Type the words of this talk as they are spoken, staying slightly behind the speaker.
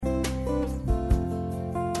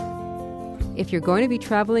If you're going to be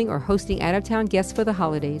traveling or hosting out-of-town guests for the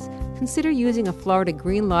holidays, consider using a Florida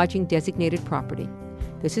Green Lodging designated property.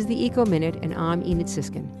 This is the Eco Minute, and I'm Enid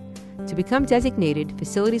Siskin. To become designated,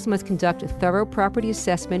 facilities must conduct a thorough property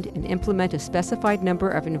assessment and implement a specified number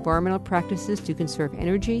of environmental practices to conserve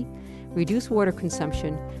energy, reduce water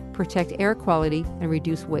consumption, protect air quality, and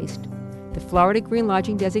reduce waste. The Florida Green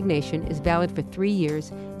Lodging designation is valid for 3 years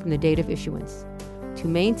from the date of issuance. To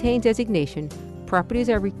maintain designation, properties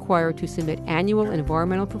are required to submit annual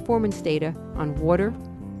environmental performance data on water,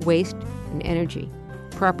 waste, and energy.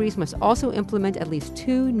 Properties must also implement at least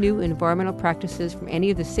 2 new environmental practices from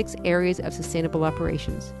any of the 6 areas of sustainable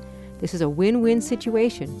operations. This is a win-win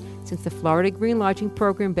situation since the Florida Green Lodging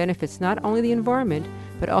program benefits not only the environment,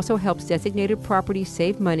 but also helps designated properties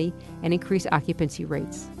save money and increase occupancy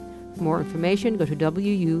rates. For more information, go to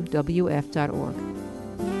wuwf.org.